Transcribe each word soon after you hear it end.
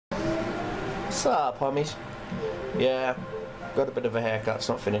What's up, homies? Yeah, got a bit of a haircut. It's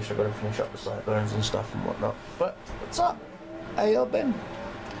not finished. I've got to finish up the sideburns and stuff and whatnot. But what's up? How y'all been?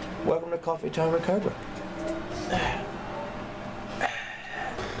 Welcome to Coffee Time with Cobra.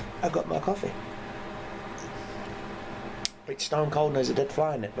 I got my coffee. It's stone cold and there's a dead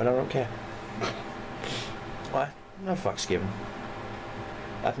fly in it, but I don't care. Why? No fucks given.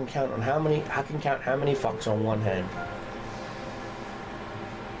 I can count how many fucks on one hand.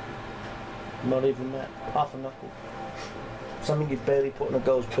 Not even that. Half a knuckle. Something you'd barely put in a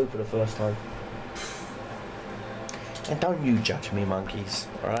girl's pooper the first time. And don't you judge me, monkeys.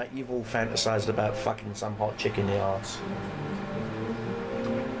 Alright? You've all fantasized about fucking some hot chick in the arse.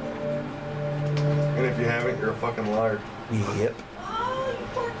 And if you haven't, you're a fucking liar. Yep.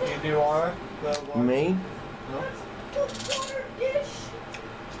 You do lie? Me? No?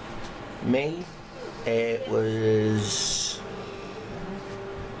 Me? It was...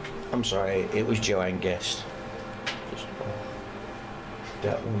 I'm sorry, it was Joanne Guest. Just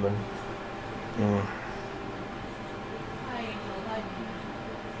that woman.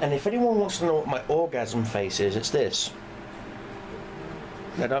 And if anyone wants to know what my orgasm face is, it's this.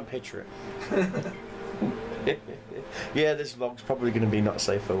 Now don't picture it. Yeah, this vlog's probably going to be not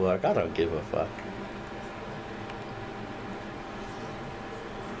safe for work. I don't give a fuck.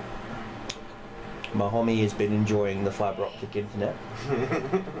 My homie has been enjoying the fibre optic internet.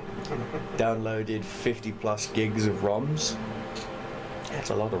 Downloaded 50 plus gigs of ROMs. That's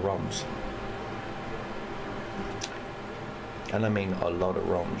a lot of ROMs. And I mean a lot of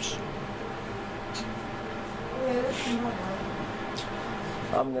ROMs.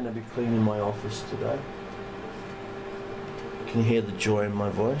 I'm going to be cleaning my office today. Can you hear the joy in my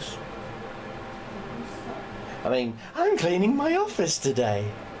voice? I mean, I'm cleaning my office today.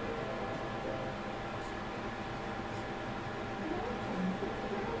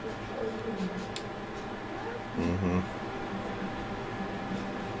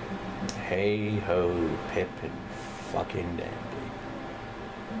 Hey ho, pip and fucking dandy.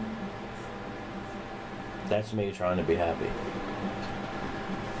 That's me trying to be happy.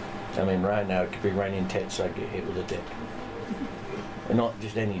 I mean, right now it could be raining tits, so I'd get hit with a dick. And not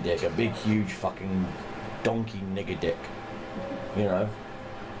just any dick, a big, huge fucking donkey nigger dick. You know?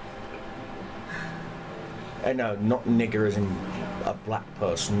 And no, not nigger as in a black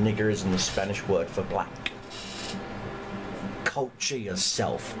person. Nigger is in the Spanish word for black. Culture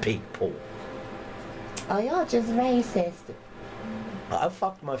yourself, people. Oh, you're just racist. I've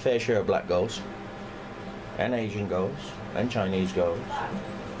fucked my fair share of black girls. And Asian girls. And Chinese girls.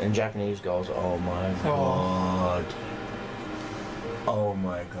 And Japanese girls. Oh my god. Oh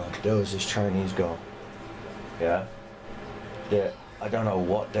my god. There was this Chinese girl. Yeah? Yeah. I don't know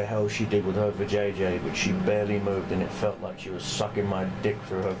what the hell she did with her vajayjay, but she barely moved and it felt like she was sucking my dick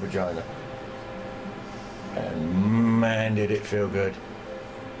through her vagina. And man, did it feel good.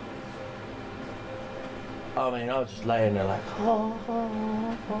 I mean, I was just laying there like,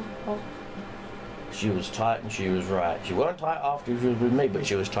 She was tight and she was right. She wasn't tight after she was with me, but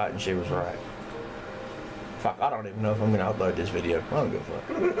she was tight and she was right. Fuck, I don't even know if I'm going to upload this video. I don't give a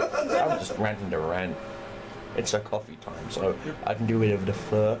fuck. I'm just ranting to rant. It's a coffee time, so I can do whatever the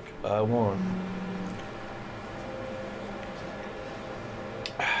fuck I want.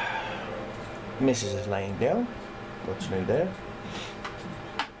 Mrs. is laying down. What's new there?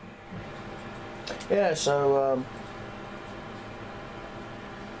 Yeah, so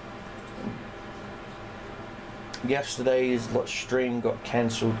yesterday's stream got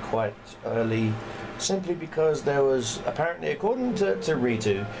cancelled quite early, simply because there was apparently, according to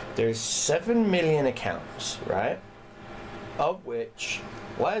Ritu, there's 7 million accounts, right? Of which,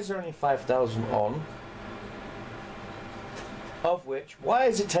 why is there only 5,000 on? Of which, why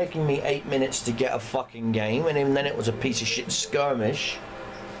is it taking me 8 minutes to get a fucking game, and even then it was a piece of shit skirmish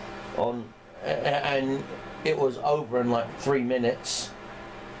on, and it was over in like 3 minutes.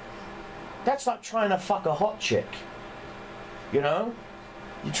 That's like trying to fuck a hot chick, you know?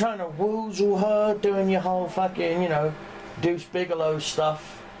 You're trying to woozle her, doing your whole fucking, you know, Deuce Bigelow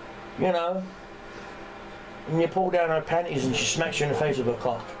stuff, you know? And you pull down her panties and she smacks you in the face with a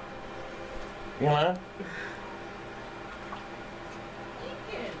cock, you know?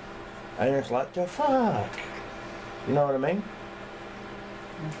 And it's like, the fuck? You know what I mean?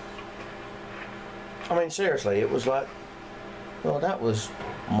 I mean, seriously, it was like, well, that was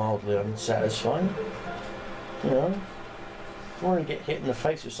mildly unsatisfying. You know? If I want to get hit in the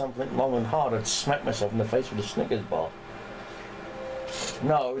face with something long and hard, I'd smack myself in the face with a Snickers bar.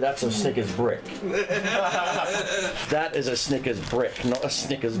 No, that's a Snickers brick. That is a Snickers brick, not a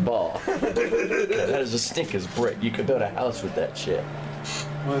Snickers bar. That is a Snickers brick. You could build a house with that shit.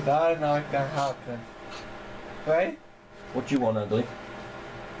 But I not gonna happen. Right? What do you want, ugly?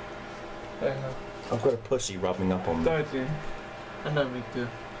 I know. I've got a pussy rubbing up on me. 13. I know me too.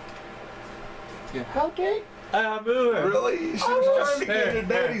 How dare? I'm moving. Really? She Oh, was trying to get there, her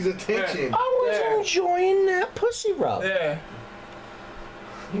daddy's there, attention. I was There. enjoying that pussy rub. There.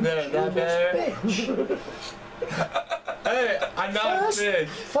 You There, that better? bitch. Hey, I'm not First- bitch.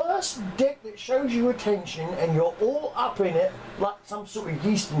 First dick that shows you attention and you're all up in it like some sort of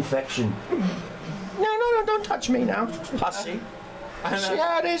yeast infection. No, don't touch me now, pussy. See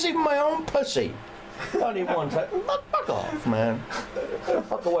how it is, even my own pussy. Only one touch. Fuck off, man. Get the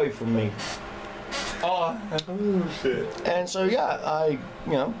fuck away from me. Oh, Oh shit. And so yeah, I,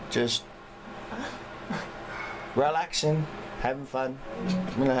 just relaxing, having fun.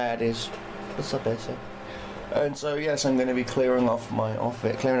 You know how it is. What's up, Esther? And so yes, I'm going to be clearing up my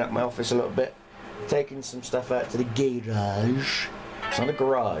office a little bit, taking some stuff out to the garage. It's not a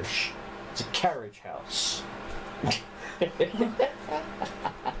garage, it's a carriage house.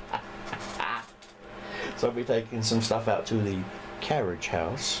 So I'll be taking some stuff out to the carriage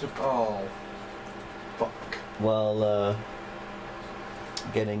house. Oh. Fuck. While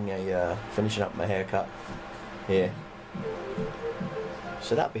finishing up my haircut here.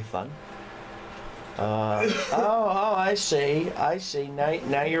 So that'd be fun. Oh, I see.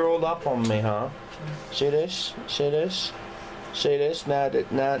 Now you're all up on me, huh? See this?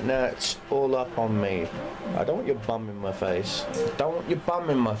 Now it's all up on me. I don't want your bum in my face. I don't want your bum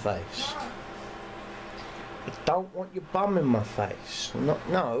in my face.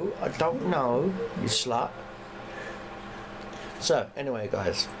 No, I don't know, you slut. So, anyway,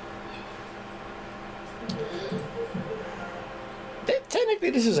 guys. Technically,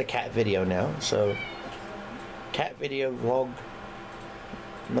 this is a cat video now, so... Cat video vlog.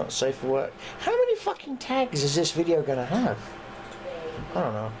 Not safe for work. How many fucking tags is this video gonna have? I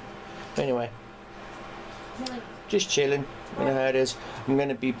don't know. Anyway. Just chilling. You know how it is. I'm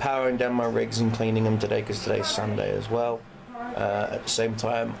gonna be powering down my rigs and cleaning them today because today's Sunday as well. At the same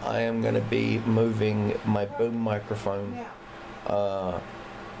time, I am gonna be moving my boom microphone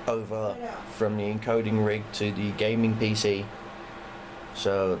over from the encoding rig to the gaming PC.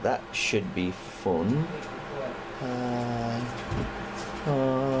 So that should be fun.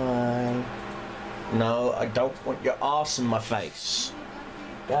 No, I don't want your arse in my face.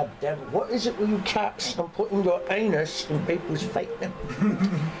 God damn it, what is it with you cats and putting your anus in people's face?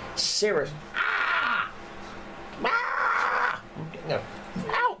 Serious. Ah! Ah! No.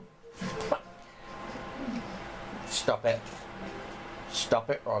 Ow! Stop it. Stop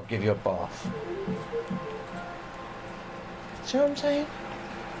it or I'll give you a bath. See what I'm saying?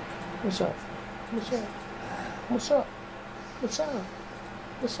 What's up? What's up? What's up? What's up?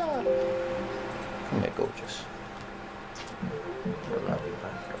 What's up? Isn't that gorgeous? I love you,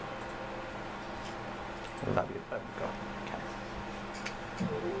 baby girl. I love you, baby girl. Okay.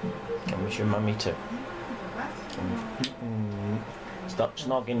 I miss your mummy too. Stop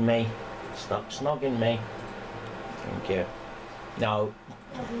snogging me. Stop snogging me. Thank you. No.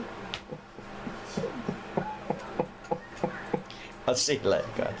 I'll see you later,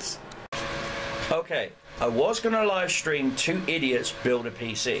 guys. Okay, I was going to live stream two idiots build a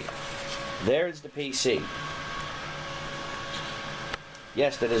PC. There is the PC.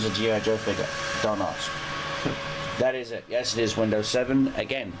 Yes, that is a G.I. Joe figure. Don't ask. That is it. Yes, it is Windows 7.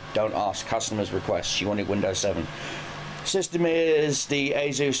 Again, don't ask. Customer's request. She wanted Windows 7. System is the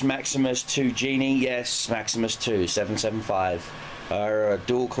Asus Maximus 2 Genie. Yes, Maximus 2, 775.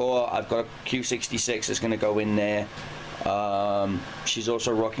 Dual core. I've got a Q66 that's going to go in there. She's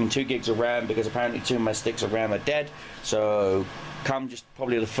also rocking 2 gigs of RAM because apparently 2 of my sticks of RAM are dead. So come just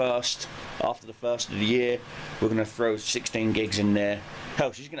probably after the first of the year, we're going to throw 16 gigs in there.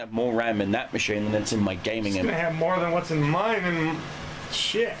 Hell, she's going to have more RAM in that machine than it's in my gaming. She's gonna have more than what's in mine and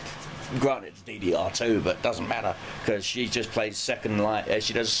shit. Granted, it's DDR2, but it doesn't matter because she just plays Second Life.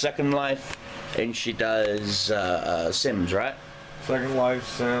 She does Second Life and she does Sims, right? Second Life,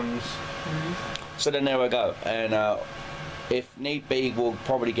 Sims. So then there we go. And if need be, we'll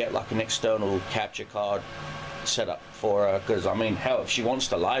probably get like an external capture card set up for her. Because I mean, hell, if she wants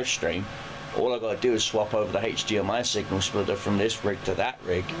to live stream, all I gotta do is swap over the HDMI signal splitter from this rig to that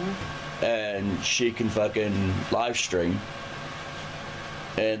rig, and she can fucking live stream.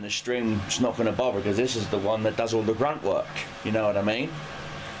 And the stream's not gonna bother because this is the one that does all the grunt work. You know what I mean?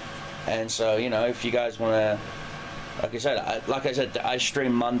 And so, you know, if you guys wanna, like I said, I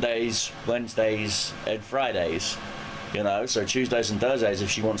stream Mondays, Wednesdays, and Fridays. You know, so Tuesdays and Thursdays, if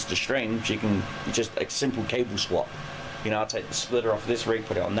she wants to stream, she can just a simple cable swap. You know, I'll take the splitter off this rig,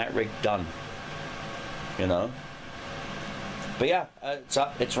 put it on that rig, done. You know, But yeah, it's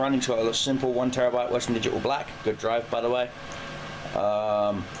up. It's running. It's got a simple 1 terabyte Western Digital Black. Good drive, by the way.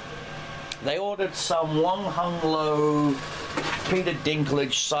 They ordered some Wong Hung Lo Peter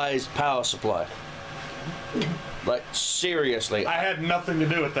Dinklage sized power supply. Like, seriously. I had nothing to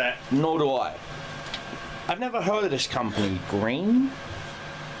do with that. Nor do I. I've never heard of this company. Green?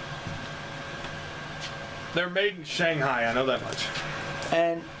 They're made in Shanghai, I know that much.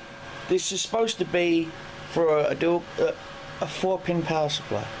 And this is supposed to be for a 4-pin power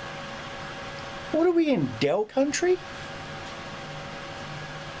supply. What are we in, Dell country?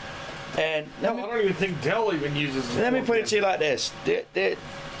 And No, I don't even think Dell even uses. let me put it to you like this.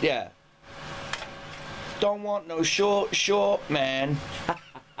 Yeah. Don't want no short man.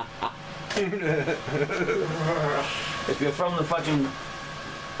 If you're from the fucking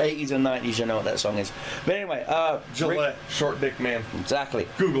 80s and 90s, you know what that song is. But anyway, Gillette, short dick man. exactly.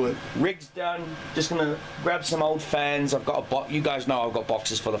 Google it. Rig's done. Just gonna grab some old fans. I've got a box. You guys know I've got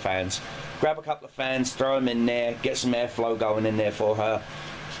boxes full of fans. Grab a couple of fans, throw them in there, get some airflow going in there for her.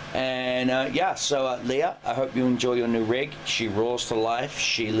 And yeah, so Leah, I hope you enjoy your new rig. She roars to life.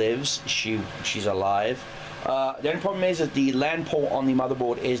 She lives. She's alive. The only problem is that the LAN port on the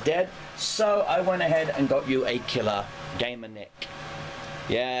motherboard is dead. So I went ahead and got you a killer Gamer Nick.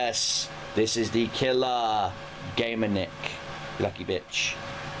 Yes, this is the killer Gamer Nick. Lucky bitch.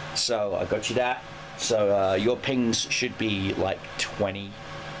 So I got you that. So your pings should be like 20,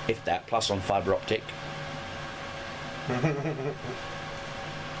 if that, plus on fiber optic.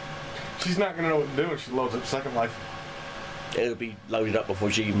 She's not gonna know what to do when she loads up Second Life. It'll be loaded up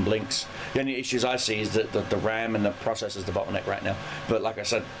before she even blinks. The only issues I see is that the RAM and the processor's the bottleneck right now. But like I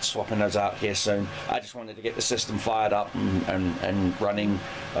said, swapping those out here soon. I just wanted to get the system fired up and running.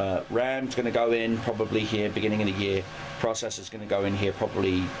 RAM's going to go in probably here beginning of the year. Processor's going to go in here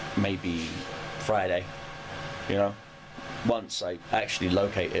probably maybe Friday. You know, once I actually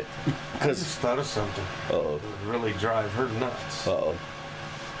locate it. I just thought of something. Uh-oh. It would really drive her nuts. Uh-oh.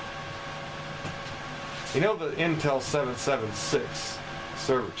 You know the Intel 776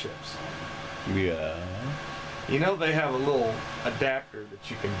 server chips? Yeah. You know they have a little adapter that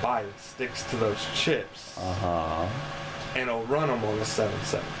you can buy that sticks to those chips, Uh-huh. and it'll run them on the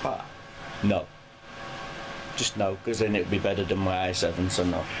 775. No. Just no, because then it would be better than my i7, so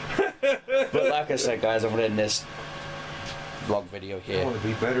no. But like I said, guys, I'm in this vlog video I here. want to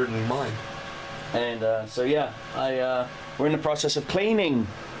be better than mine. And so yeah, we're in the process of cleaning.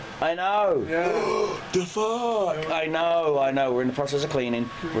 I know. Yeah. The fuck. I know. We're in the process of cleaning.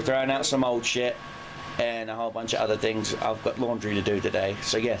 We're throwing out some old shit and a whole bunch of other things. I've got laundry to do today.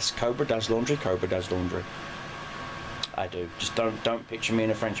 So yes, Cobra does laundry. Cobra does laundry. I do. Just don't picture me in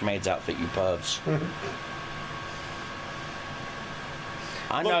a French maid's outfit, you pervs.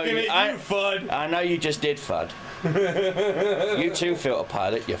 I know. Looking at you, Fudd. I know you just did, Fudd. You too, Filter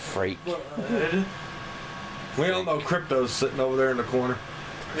Pilot. You freak. We all know Crypto's sitting over there in the corner.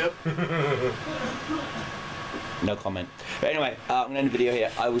 Yep. No comment. But anyway, I'm going to end the video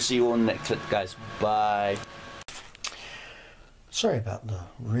here. I will see you all in the next clip, guys. Bye. Sorry about the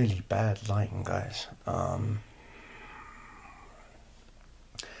really bad lighting, guys. From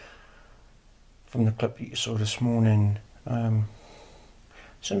the clip that you saw this morning, some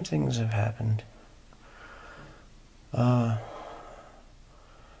things have happened. Well,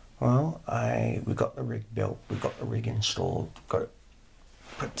 we got the rig built, we got the rig installed, got it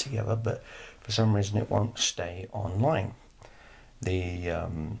put together, but for some reason it won't stay online. The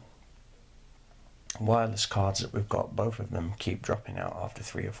wireless cards that we've got, both of them keep dropping out after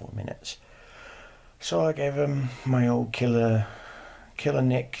 3 or 4 minutes. So I gave him my old Killer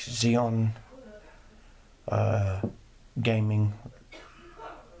Nick Xeon gaming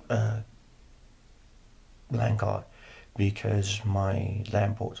LAN card, because my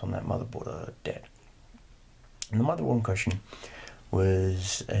LAN ports on that motherboard are dead. And the motherboard in question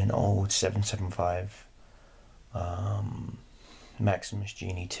was an old 775 Maximus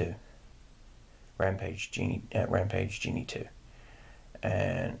Genie 2, Rampage Genie 2,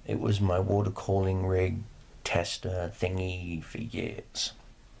 and it was my water cooling rig tester thingy for years.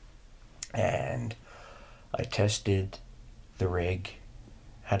 And I tested the rig,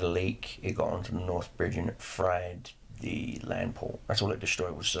 had a leak, it got onto the North Bridge and it fried the LAN port. That's all it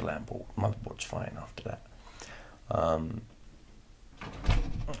destroyed, was the LAN port. Motherboard's fine after that.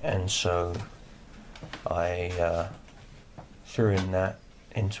 And so I threw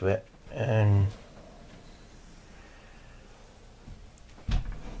into it, and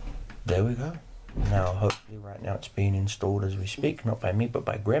there we go. Now hopefully right now it's being installed as we speak, not by me but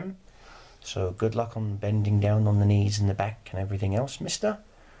by Grim. So good luck on bending down on the knees and the back and everything else, mister.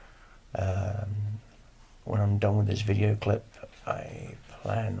 When I'm done with this video clip, I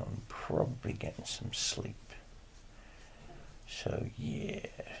plan on probably getting some sleep. So yeah,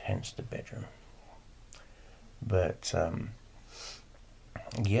 hence the bedroom. But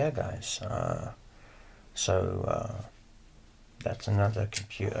yeah, guys. So that's another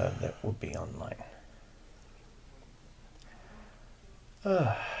computer that will be online.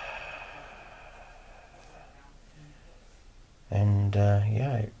 And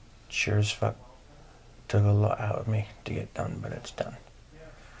yeah, it sure as fuck took a lot out of me to get done, but it's done.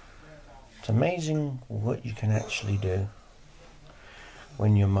 It's amazing what you can actually do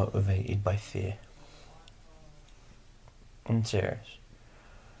when you're motivated by fear. I'm serious.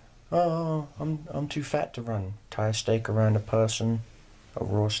 Oh, I'm too fat to run. Tie a stake around a person, a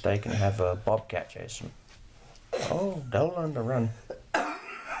raw steak, and have a bobcat chase them. Oh, they'll learn to run.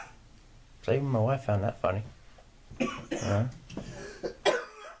 So even my wife found that funny.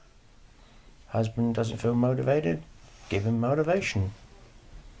 Husband doesn't feel motivated? Give him motivation.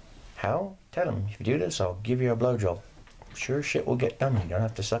 How? Tell him, if you do this, I'll give you a blowjob. Sure shit will get done. You don't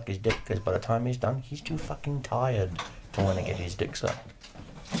have to suck his dick, because by the time he's done, he's too fucking tired to want to get his dick sucked.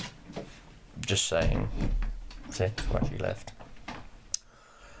 Just saying. See, that's why she left.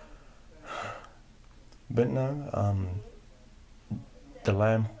 But no, the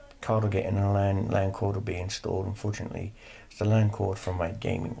LAN card will get in a LAN cord will be installed. Unfortunately, it's the LAN cord from my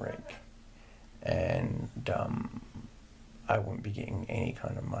gaming rig. And I won't be getting any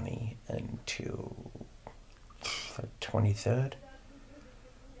kind of money until the 23rd,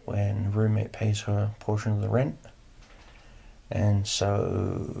 when the roommate pays her portion of the rent. And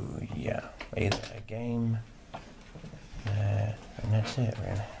so, yeah, either a game, and that's it,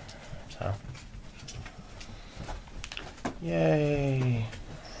 really. So, yay!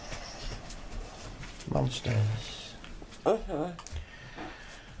 Monsters.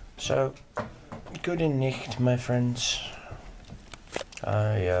 So, good Nacht, my friends.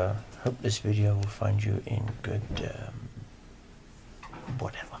 I hope this video will find you in good,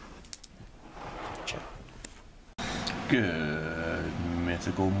 whatever. Ciao. Good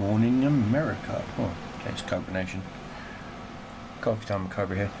mythical morning, America. Oh, okay, it's Cobra Nation. Coffee time with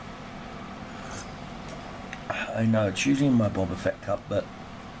Cobra here. I know it's usually in my Boba Fett cup, but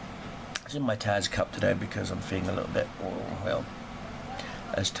it's in my Taz cup today because I'm feeling a little bit, well,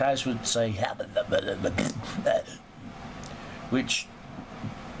 as Taz would say, which,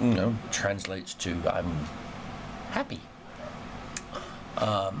 you know, translates to I'm happy.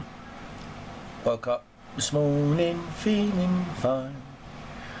 Woke up this morning feeling fine.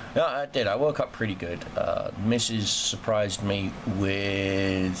 Yeah, I did. I woke up pretty good. Mrs. surprised me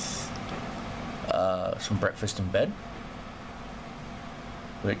with some breakfast in bed,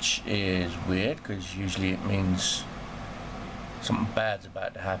 which is weird because usually it means something bad's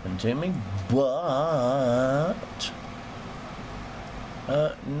about to happen to me, but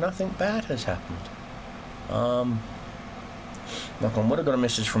nothing bad has happened. Knock on wood, I got a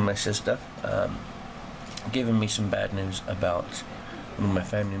message from my sister giving me some bad news about one of my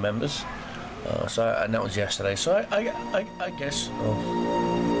family members. And that was yesterday. So I guess.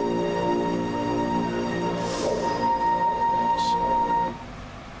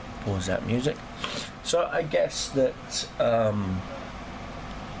 Pause that music. So I guess that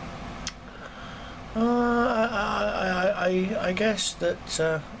I guess that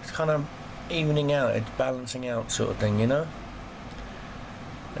it's kind of evening out, it's balancing out sort of thing, you know.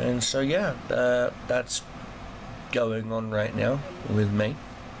 And so yeah, that's going on right now with me.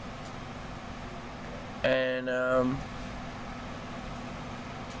 And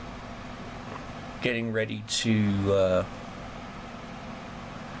getting ready to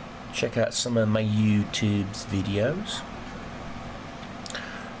check out some of my YouTube's videos.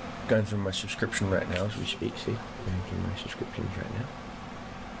 Going through my subscription right now as we speak. See, going through my subscriptions right now.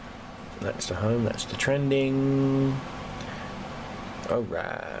 That's the home, that's the trending.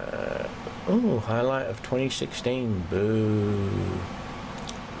 Alright. Oh, highlight of 2016. Boo.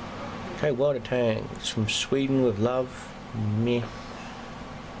 Okay, World of Tanks from Sweden with love. Meh.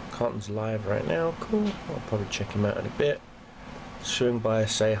 Carlton's live right now. Cool. I'll probably check him out in a bit. Swing by,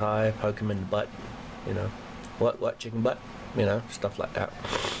 say hi, poke him in the butt. You know. What, chicken butt? You know, stuff like that.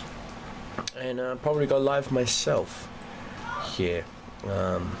 And probably go live myself here.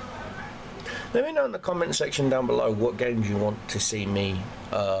 Let me know in the comment section down below what games you want to see me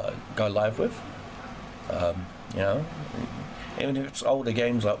go live with. You know, even if it's older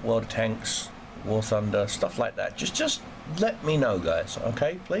games like World of Tanks, War Thunder, stuff like that. Just let me know, guys.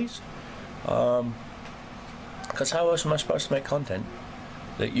 Okay, please. Because how else am I supposed to make content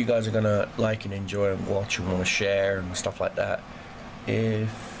that you guys are gonna like and enjoy and watch and want to share and stuff like that if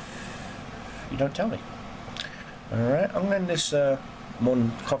you don't tell me? Alright, I'm getting this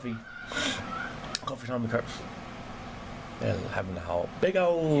morning coffee time with Curtis. They're having a whole big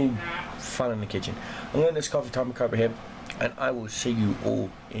old fun in the kitchen. I'm getting this coffee time with Curtis here, and I will see you all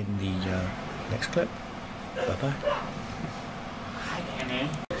in the next clip. Bye bye.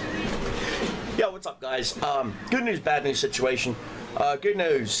 Yo, what's up, guys? Good news, bad news situation. Good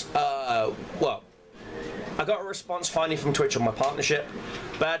news. Well, I got a response finally from Twitch on my partnership.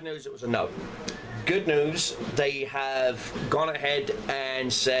 Bad news, it was a no. Good news, they have gone ahead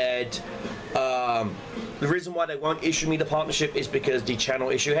and said the reason why they won't issue me the partnership is because the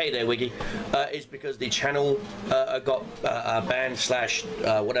channel issue, hey there Wiggy, is because the channel got banned slash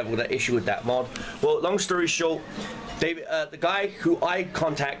whatever the issue with that mod. Well, long story short, the guy who I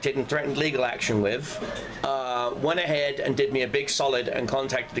contacted and threatened legal action with went ahead and did me a big solid and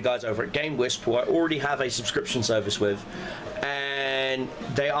contacted the guys over at GameWisp, who I already have a subscription service with, and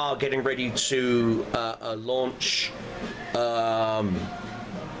they are getting ready to launch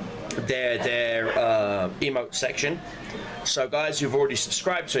their emote section. So guys who've already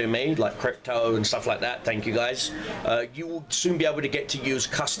subscribed to me, like Crypto and stuff like that, thank you guys. You will soon be able to get to use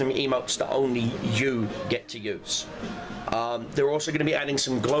custom emotes that only you get to use. They're also going to be adding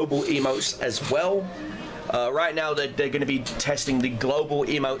some global emotes as well. Right now they're going to be testing the global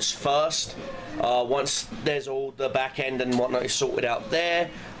emotes first. Once there's all the back end and whatnot is sorted out there,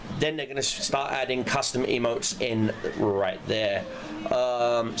 then they're going to start adding custom emotes in right there.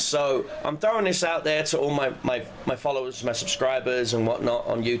 So I'm throwing this out there to all my followers, my subscribers and whatnot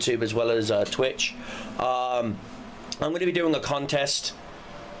on YouTube as well as Twitch. I'm going to be doing a contest.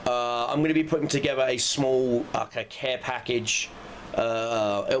 I'm going to be putting together a small care package.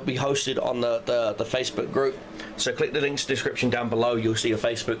 It'll be hosted on the Facebook group. So click the links description down below. You'll see a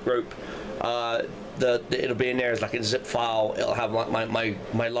Facebook group. It'll be in there as like a zip file. It'll have like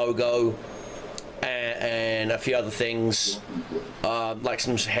my logo and a few other things, like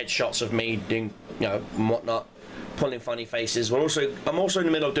some headshots of me doing, you know, and whatnot, pulling funny faces. I'm also in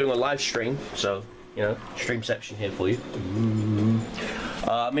the middle of doing a live stream, so you know, streamception here for you.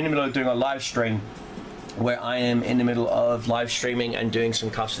 I'm in the middle of doing a live stream where I am in the middle of live streaming and doing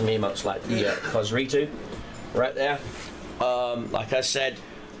some custom emotes like the Cosritu right there. Like I said,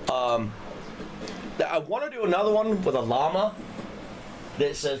 I want to do another one with a llama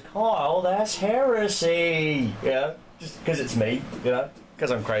that says, Kyle, that's heresy. Yeah, just because it's me, you know,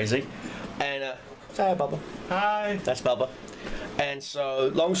 because I'm crazy. And say hi, Bubba. Hi. That's Bubba. And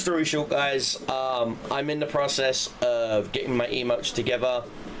so, long story short, guys, I'm in the process of getting my emotes together,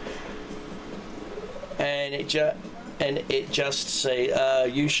 and it just say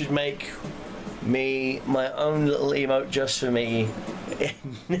you should make me my own little emote just for me.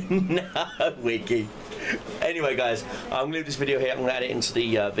 No, Wiki. Anyway, guys, I'm gonna leave this video here. I'm gonna add it into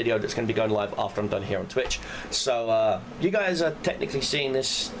the video that's gonna be going live after I'm done here on Twitch. So you guys are technically seeing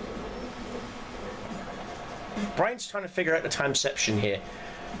this. Brian's trying to figure out the timeception here.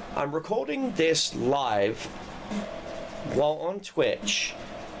 I'm recording this live while on Twitch,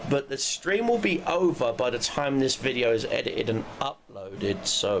 but the stream will be over by the time this video is edited and uploaded.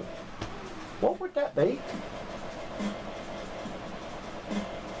 So what would that be?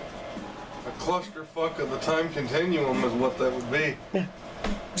 A clusterfuck of the time continuum is what that would be. Yeah.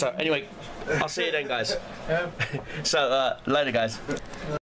 So anyway, I'll see you then, guys. So later, guys.